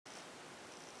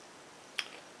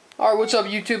Alright, what's up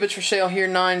YouTube? It's for sale here,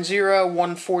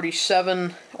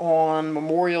 90147 on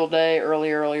Memorial Day,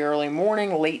 early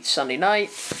morning, late Sunday night.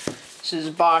 This is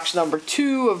box number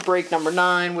 2 of break number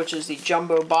 9, which is the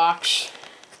jumbo box.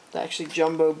 Actually,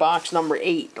 jumbo box number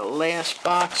 8, the last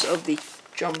box of the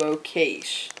jumbo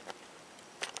case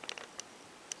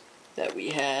that we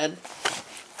had.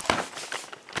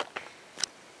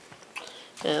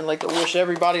 And I'd like to wish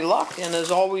everybody luck, and as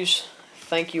always,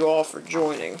 thank you all for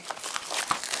joining.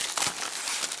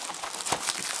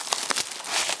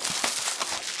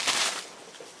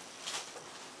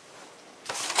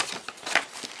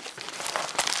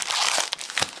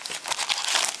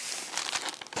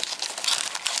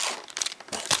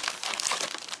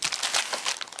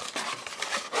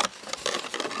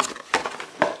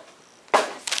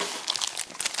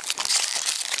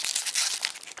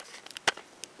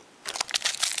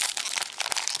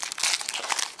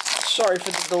 Sorry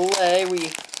for the delay.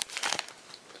 We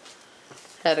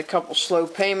had a couple slow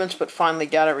payments, but finally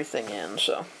got everything in,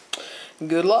 so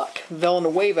good luck.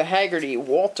 Villanueva, Haggerty,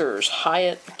 Walters,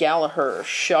 Hyatt, Gallagher,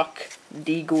 Shuck,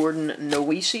 D. Gordon,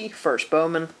 Noisi, first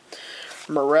Bowman,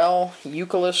 Morrell,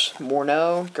 Euclid,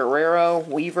 Morneau, Guerrero,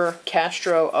 Weaver,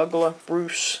 Castro, Ugla,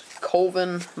 Bruce,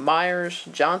 Colvin, Myers,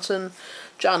 Johnson,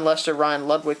 John Lester, Ryan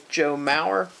Ludwig, Joe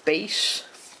Mauer, base,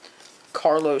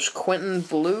 Carlos Quinton,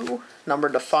 blue,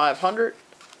 numbered to 500.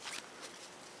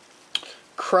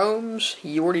 Chromes,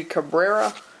 Yordi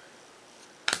Cabrera,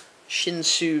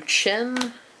 Shin-Soo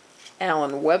Chen,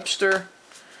 Alan Webster,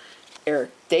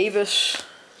 Eric Davis,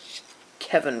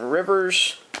 Kevin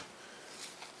Rivers,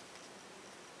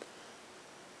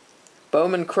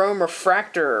 Bowman Chrome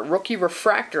Refractor, rookie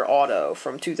refractor auto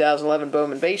from 2011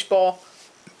 Bowman Baseball,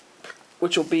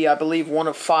 which will be, I believe, one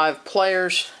of 5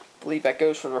 players. I believe that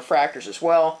goes for the refractors as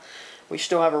well. We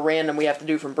still have a random we have to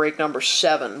do from break number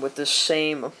 7 with this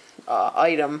same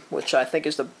item, which I think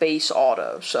is the base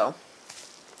auto. So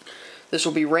this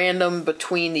will be random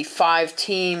between the 5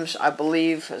 teams, I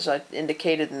believe, as I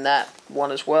indicated in that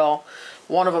one as well.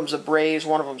 One of them's the Braves,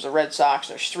 one of them's the Red Sox.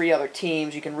 There's 3 other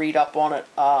teams. You can read up on it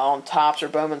on Topps or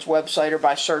Bowman's website, or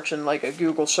by searching like a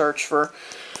Google search for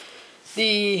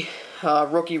the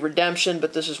rookie redemption,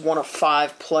 but this is one of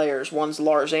 5 players. One's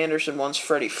Lars Anderson, one's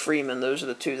Freddie Freeman. Those are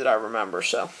the 2 that I remember.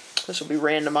 So this will be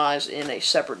randomized in a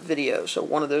separate video. So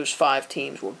one of those 5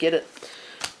 teams will get it.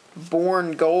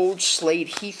 Born Gold, Slade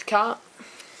Heathcott.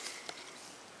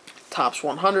 Topps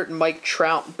 100, Mike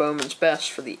Trout, Bowman's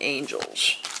Best for the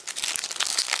Angels.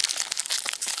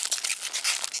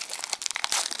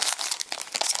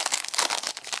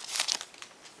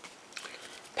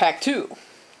 Pack 2.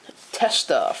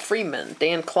 Testa, Freeman,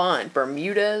 Dan Klein,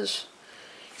 Bermudez,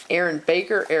 Aaron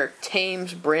Baker, Eric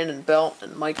Thames, Brandon Belt,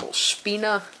 and Michael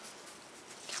Spina.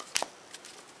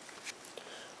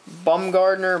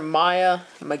 Bumgardner, Maya,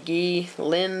 McGee,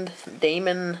 Lind,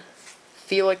 Damon,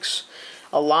 Felix,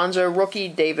 Alonzo rookie,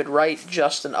 David Wright,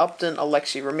 Justin Upton,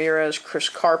 Alexi Ramirez, Chris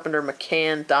Carpenter,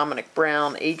 McCann, Dominic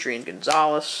Brown, Adrian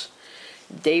Gonzalez,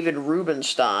 David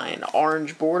Rubenstein,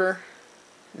 orange border,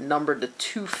 numbered to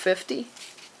 250.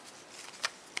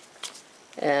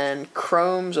 And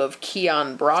chromes of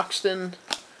Keon Broxton,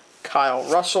 Kyle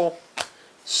Russell,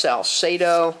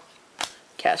 Salcedo,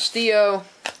 Castillo,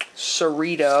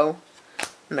 Cerrito,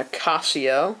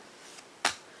 Nicasio,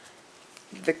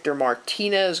 Victor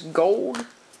Martinez, gold,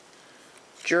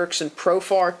 Jerks and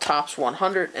Profar, Topps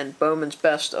 100, and Bowman's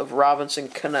Best of Robinson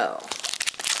Cano.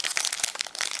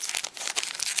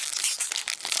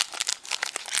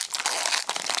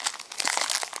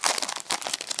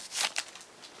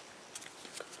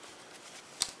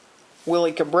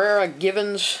 Willie Cabrera,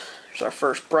 Givens. There's our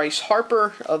first Bryce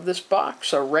Harper of this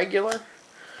box, a regular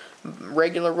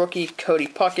rookie, Cody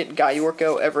Puckett, Guy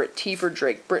Yorko, Everett Tiefer,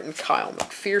 Drake Britton, Kyle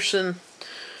McPherson,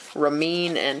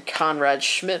 Ramin and Conrad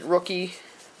Schmidt, rookie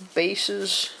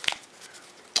bases.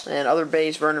 And other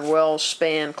base, Vernon Wells,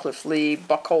 Span, Cliff Lee,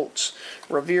 Buckholtz,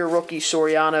 Revere rookie,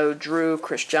 Soriano, Drew,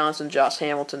 Chris Johnson, Josh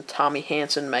Hamilton, Tommy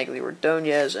Hanson, Magli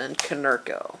Ordonez, and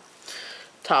Konerko.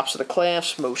 Tops of the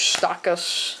class,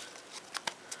 Moustakas,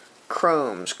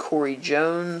 chromes, Corey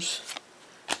Jones,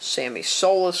 Sammy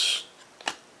Solis,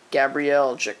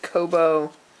 Gabriel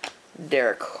Jacobo,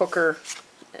 Derek Hooker,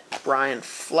 Brian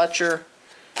Fletcher,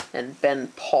 and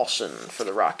Ben Paulson for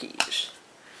the Rockies.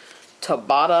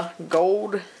 Tabata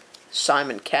gold,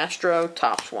 Simon Castro,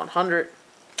 Topps 100,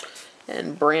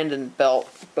 and Brandon Belt,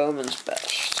 Bowman's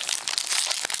Best.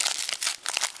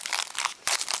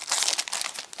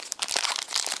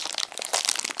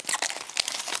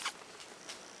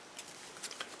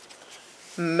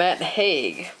 Matt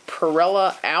Haig,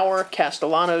 Perella, Auer,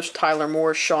 Castellanos, Tyler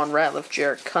Moore, Sean Ratliff,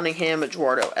 Jarrett Cunningham,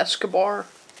 Eduardo Escobar.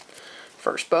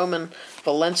 First Bowman,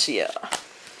 Valencia.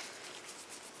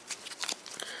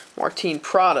 Martin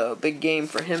Prado, big game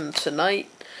for him tonight.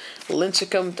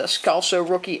 Lincecum, Descalso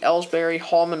rookie, Ellsbury,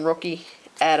 Hallman rookie,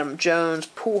 Adam Jones,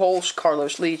 Pujols,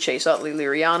 Carlos Lee, Chase Utley,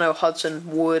 Liriano, Hudson,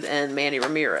 Wood, and Manny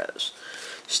Ramirez.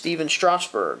 Steven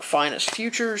Strasburg, Finest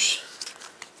Futures.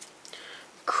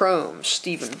 Chrome,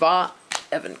 Stephen Vaught,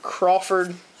 Evan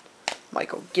Crawford,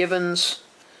 Michael Givens,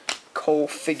 Cole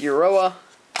Figueroa,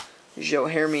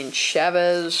 Johermin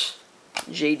Chavez,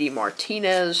 J.D.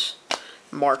 Martinez,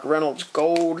 Mark Reynolds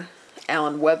Gold,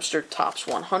 Alan Webster Tops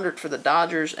 100 for the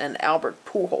Dodgers, and Albert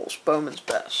Pujols Bowman's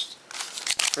Best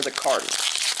for the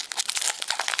Cardinals.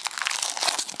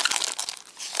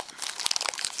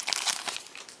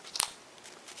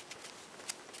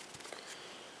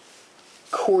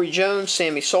 Corey Jones,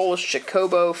 Sammy Solis,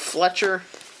 Jacobo, Fletcher,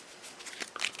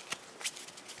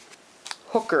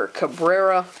 Hooker,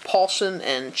 Cabrera, Paulson,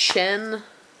 and Chen.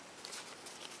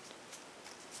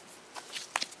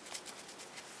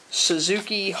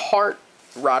 Suzuki, Hart,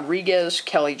 Rodriguez,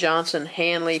 Kelly Johnson,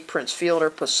 Hanley, Prince Fielder,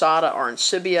 Posada,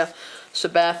 Arancibia,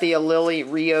 Sabathia, Lilly,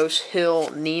 Rios, Hill,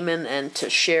 Neiman, and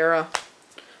Teixeira.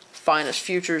 Finest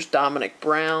Futures, Dominic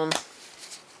Brown.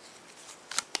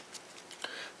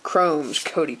 Chromes,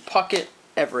 Cody Puckett,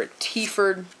 Everett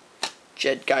Tiford,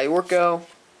 Jed Gayorko,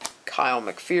 Kyle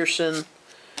McPherson,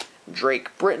 Drake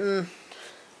Britton,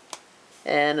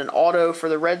 and an auto for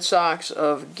the Red Sox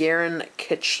of Garen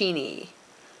Caccini.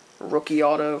 Rookie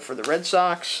auto for the Red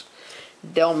Sox.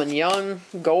 Delman Young,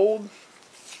 Gold.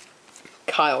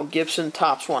 Kyle Gibson,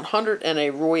 Tops 100, and a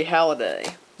Roy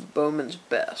Halladay, Bowman's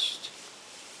Best.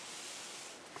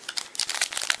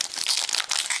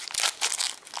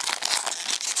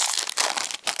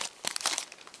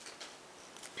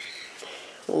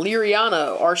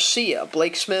 Liriano, Arcia,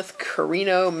 Blake Smith,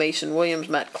 Carino, Mason Williams,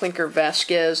 Matt Klinker,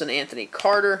 Vasquez, and Anthony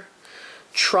Carter.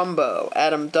 Trumbo,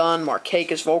 Adam Dunn,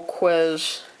 Markakis,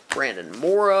 Volquez, Brandon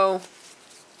Morrow.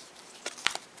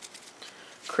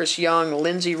 Chris Young,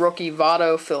 Lindsey rookie,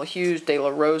 Votto, Phil Hughes, De La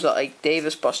Rosa, Ike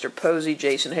Davis, Buster Posey,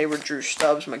 Jason Hayward, Drew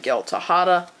Stubbs, Miguel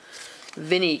Tejada.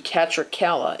 Vinny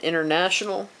Catricala,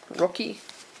 international rookie.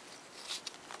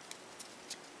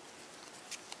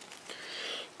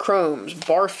 Chromes,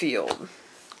 Barfield,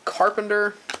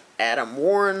 Carpenter, Adam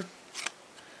Warren,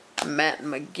 Matt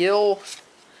McGill,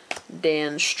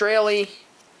 Dan Straley,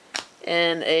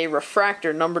 and a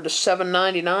refractor numbered to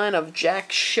 799 of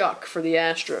Jack Shuck for the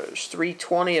Astros.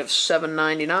 320 of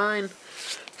 799.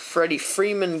 Freddie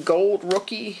Freeman, Gold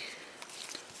rookie.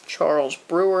 Charles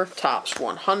Brewer, Tops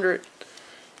 100.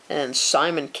 And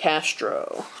Simon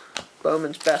Castro,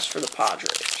 Bowman's Best for the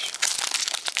Padres.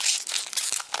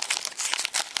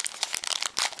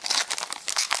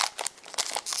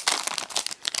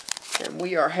 And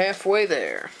we are halfway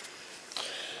there.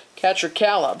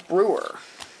 Catricala, Brewer.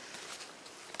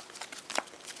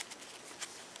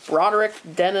 Broderick,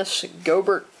 Dennis,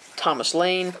 Gobert, Thomas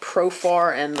Lane,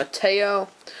 Profar, and Mateo.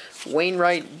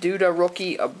 Wainwright, Duda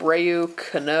rookie, Abreu,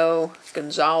 Cano,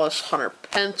 Gonzalez, Hunter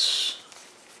Pence.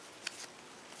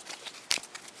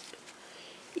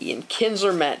 Ian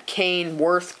Kinsler, Matt Cain,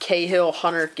 Worth, Cahill,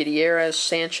 Hunter, Gutierrez,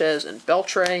 Sanchez, and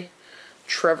Beltre.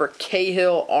 Trevor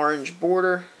Cahill, orange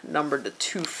border, numbered to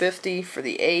 250 for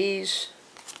the A's.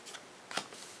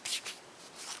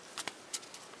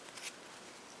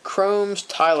 Chromes,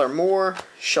 Tyler Moore,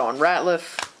 Sean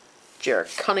Ratliff,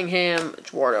 Jarrett Cunningham,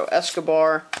 Eduardo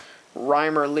Escobar,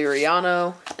 Reimer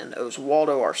Liriano, and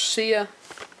Oswaldo Arcia.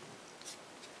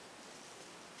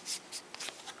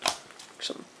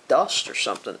 Some dust or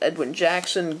something. Edwin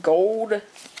Jackson, Gold.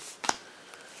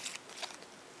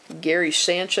 Gary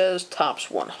Sanchez, Tops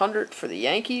 100 for the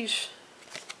Yankees.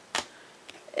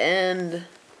 And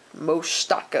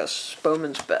Moustakas,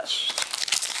 Bowman's Best.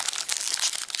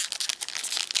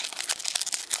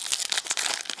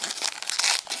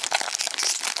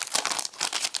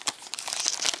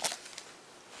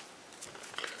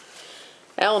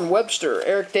 Alan Webster,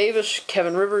 Eric Davis,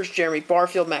 Kevin Rivers, Jeremy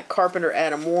Barfield, Matt Carpenter,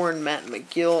 Adam Warren, Matt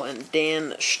McGill, and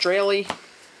Dan Straley.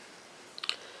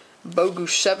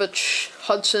 Bogusevich,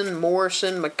 Hudson,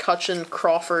 Morrison, McCutcheon,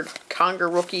 Crawford, Conger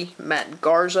rookie, Matt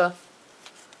Garza.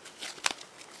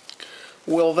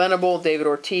 Will Venable, David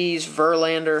Ortiz,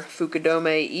 Verlander,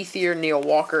 Fukudome, Ethier, Neil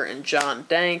Walker, and John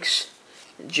Danks.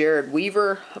 Jared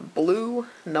Weaver, blue,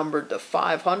 numbered to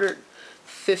 500,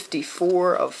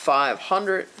 54 of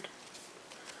 500.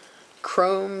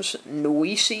 Chromes,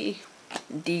 Nuisi,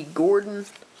 D. Gordon,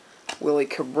 Willie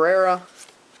Cabrera,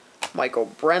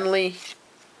 Michael Brenly,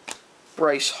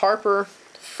 Bryce Harper,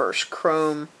 first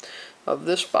chrome of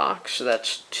this box. So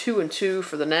that's 2 and 2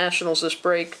 for the Nationals this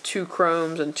break. 2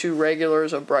 chromes and 2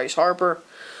 regulars of Bryce Harper.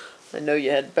 I know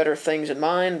you had better things in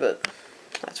mind, but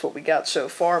that's what we got so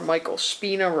far. Michael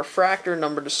Spina refractor,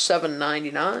 numbered to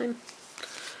 799.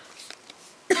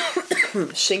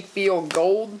 Sink Beal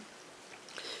gold.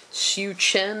 Siu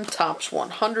Chen tops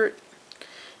 100.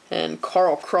 And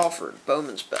Carl Crawford,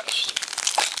 Bowman's best.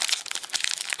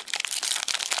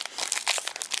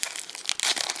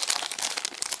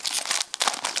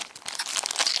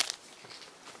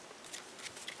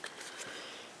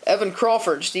 Evan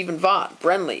Crawford, Stephen Vaught,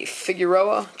 Brenly,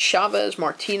 Figueroa, Chavez,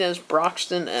 Martinez,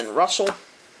 Broxton, and Russell.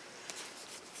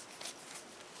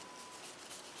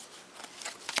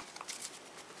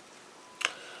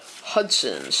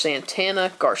 Hudson,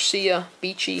 Santana, Garcia,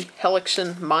 Beachy,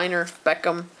 Hellickson, Minor,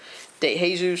 Beckham, De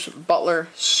Jesus, Butler,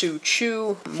 Sue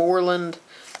Chu, Moreland,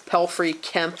 Pelfrey,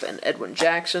 Kemp, and Edwin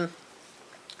Jackson.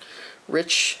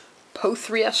 Rich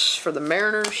Pothrius for the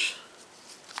Mariners.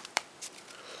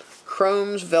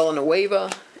 Chromes,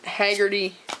 Villanueva,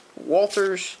 Haggerty,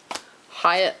 Walters,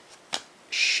 Hyatt,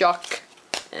 Shuck,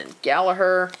 and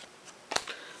Gallagher.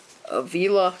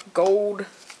 Avila gold.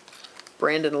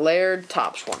 Brandon Laird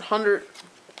tops 100.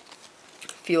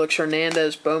 Felix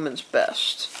Hernandez, Bowman's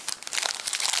best.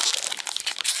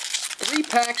 3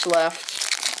 packs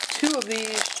left. 2 of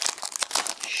these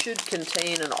should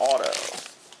contain an auto.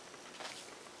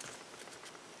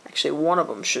 Actually, one of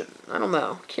them shouldn't. I don't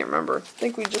know. Can't remember. I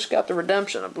think we just got the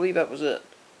redemption. I believe that was it.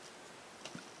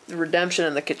 The redemption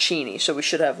and the Caccini, so we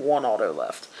should have 1 auto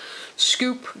left.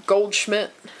 Scoop,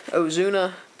 Goldschmidt,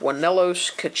 Ozuna,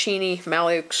 Buenelos, Caccini,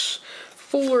 Malux,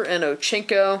 Fuller, and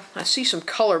Ochinko. I see some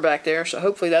color back there, so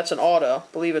hopefully that's an auto.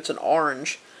 I believe it's an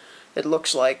orange, it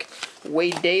looks like.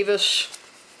 Wade Davis.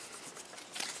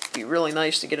 Be really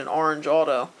nice to get an orange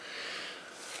auto.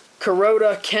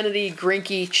 Kuroda, Kennedy,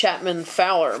 Greinke, Chapman,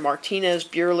 Fowler, Martinez,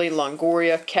 Burley,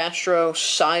 Longoria, Castro,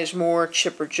 Sizemore,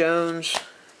 Chipper Jones,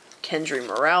 Kendry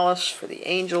Morales for the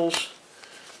Angels,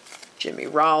 Jimmy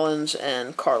Rollins,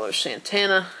 and Carlos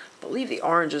Santana. I believe the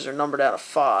oranges are numbered out of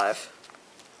 5.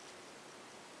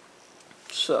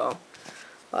 So,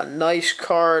 a nice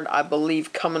card, I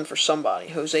believe, coming for somebody.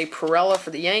 Jose Pirela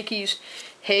for the Yankees,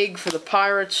 Haig for the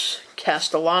Pirates,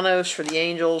 Castellanos for the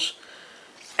Angels,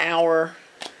 Auer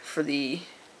for the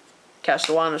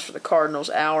Castellanos for the Cardinals,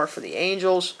 Auer for the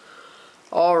Angels.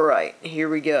 Alright, here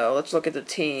we go. Let's look at the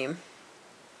team.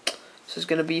 This is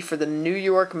going to be for the New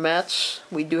York Mets.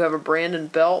 We do have a Brandon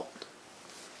Belt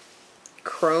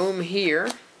chrome here.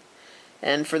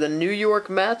 And for the New York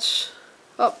Mets,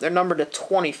 oh, they're numbered to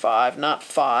 25, not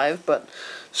 5, but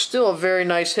still a very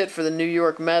nice hit for the New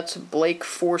York Mets. Blake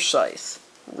Forsythe,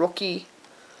 rookie,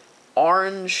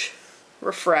 orange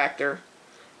refractor,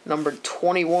 numbered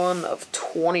 21 of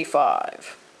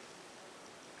 25.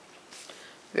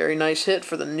 Very nice hit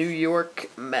for the New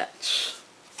York Mets.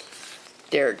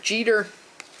 Derek Jeter,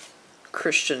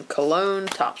 Christian Colon,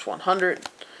 tops 100.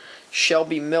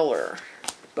 Shelby Miller,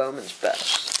 Bowman's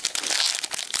best.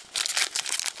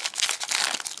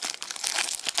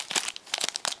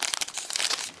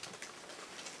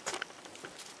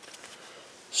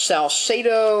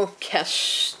 Salcedo,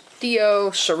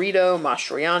 Castillo, Cerrito,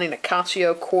 Mastroianni,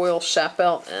 Nicasio, Coyle,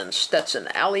 Sapelt, and Stetson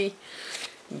Alley.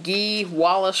 Gee,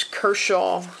 Wallace,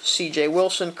 Kershaw, C.J.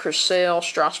 Wilson, Chris Sale,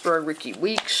 Strasburg, Ricky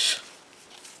Weeks.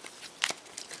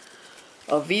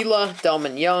 Avila,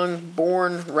 Delman Young,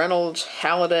 Bourne, Reynolds,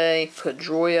 Halladay,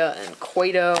 Pedroia, and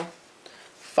Cueto.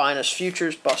 Finest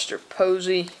Futures, Buster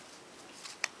Posey.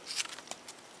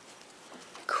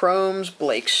 Chromes,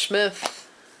 Blake Smith,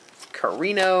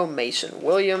 Carino, Mason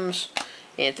Williams,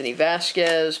 Anthony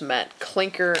Vasquez, Matt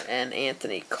Klinker, and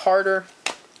Anthony Carter.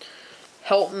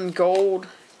 Helton Gold,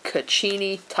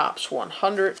 Caccini, tops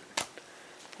 100.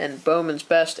 And Bowman's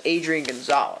best, Adrian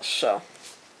Gonzalez. So,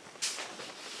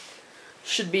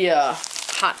 should be a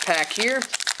hot pack here.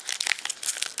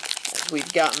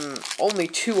 We've gotten only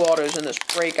 2 autos in this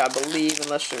break, I believe,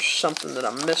 unless there's something that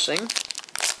I'm missing.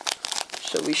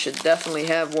 So we should definitely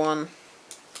have one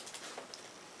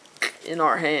in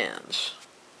our hands.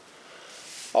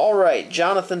 Alright,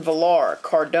 Jonathan Villar,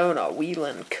 Cardona,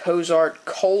 Whelan, Cozart,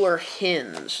 Kohler,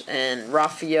 Hins, and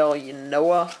Rafael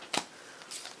Yanoa.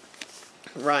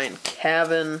 Ryan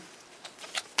Cavan.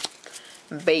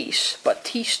 Base,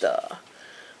 Batista.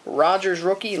 Rogers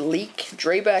rookie, Leak,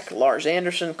 Drabek, Lars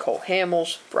Anderson, Cole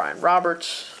Hamels, Brian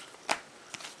Roberts.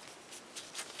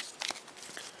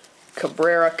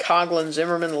 Cabrera, Coughlin,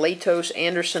 Zimmerman, Latos,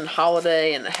 Anderson,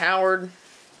 Holiday, and Howard.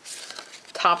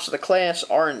 Tops of the class,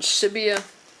 Aaron Sibia.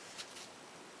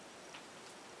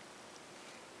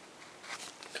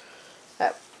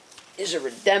 At is a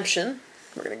redemption.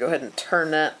 We're going to go ahead and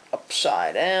turn that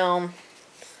upside down.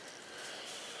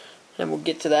 And we'll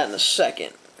get to that in a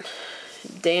second.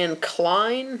 Dan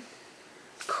Klein,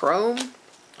 Chrome.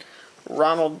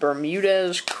 Ronald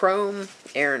Bermudez, Chrome.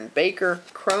 Aaron Baker,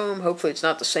 Chrome. Hopefully it's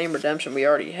not the same redemption we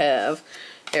already have.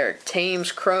 Eric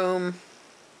Thames, Chrome.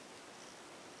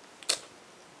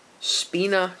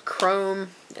 Spina, Chrome.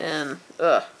 And,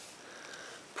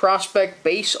 Prospect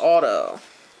Base Auto.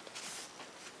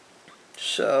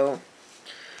 So,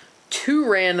 2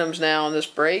 randoms now in this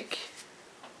break.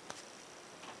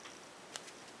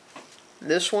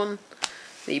 This one,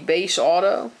 the base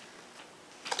auto,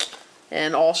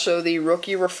 and also the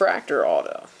rookie refractor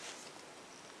auto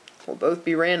will both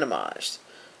be randomized.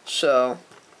 So,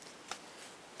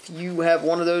 if you have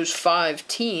one of those 5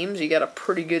 teams, you got a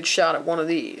pretty good shot at one of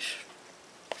these.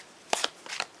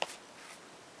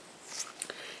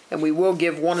 And we will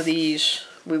give one of these.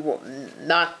 We will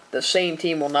not, the same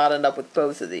team will not end up with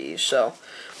both of these, so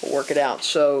we'll work it out.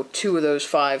 So 2 of those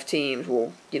 5 teams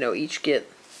will, each get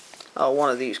one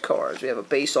of these cards. We have a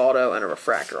base auto and a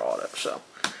refractor auto. So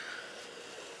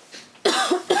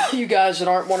you guys that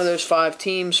aren't one of those 5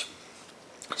 teams,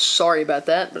 sorry about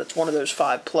that, but it's one of those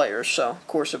 5 players. So of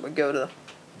course it would go to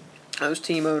those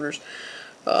team owners.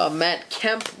 Matt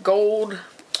Kemp Gold,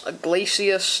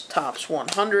 Iglesias Tops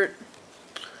 100.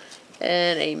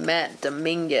 And a Matt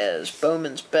Dominguez,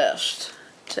 Bowman's Best,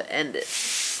 to end it.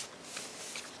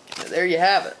 And there you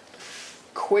have it.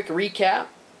 Quick recap.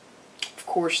 Of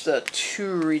course, the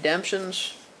 2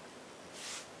 redemptions.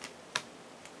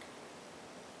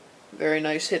 Very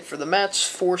nice hit for the Mets.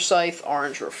 Forsythe,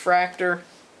 Orange Refractor.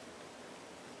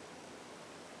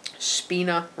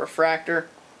 Spina, Refractor.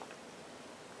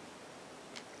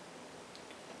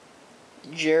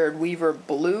 Jared Weaver,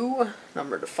 Blue,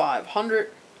 number to 500.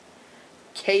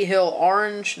 Cahill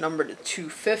Orange, number to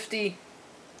 250.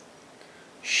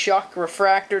 Shuck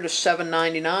Refractor to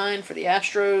 799 for the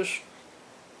Astros.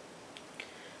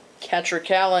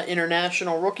 Catricala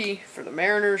International Rookie for the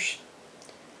Mariners.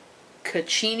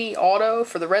 Caccini Auto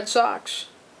for the Red Sox.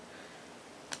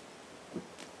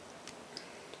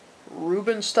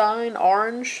 Rubenstein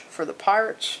Orange for the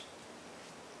Pirates.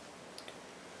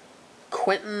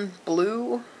 Quentin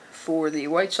Blue for the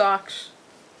White Sox.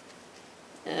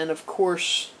 And of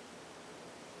course,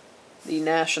 the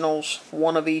Nationals,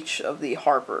 one of each of the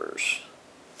Harpers.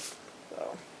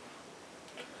 So,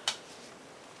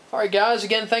 alright guys,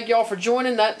 again, thank you all for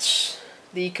joining. That's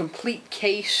the complete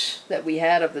case that we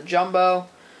had of the Jumbo.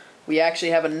 We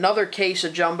actually have another case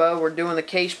of Jumbo. We're doing the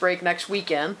case break next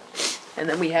weekend. And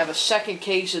then we have a second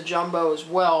case of Jumbo as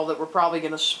well that we're probably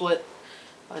going to split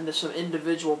into some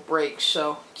individual breaks.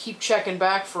 So keep checking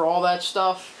back for all that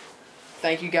stuff.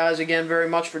 Thank you guys again very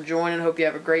much for joining. Hope you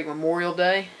have a great Memorial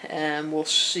Day, and we'll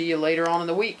see you later on in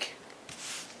the week.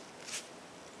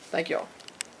 Thank you all.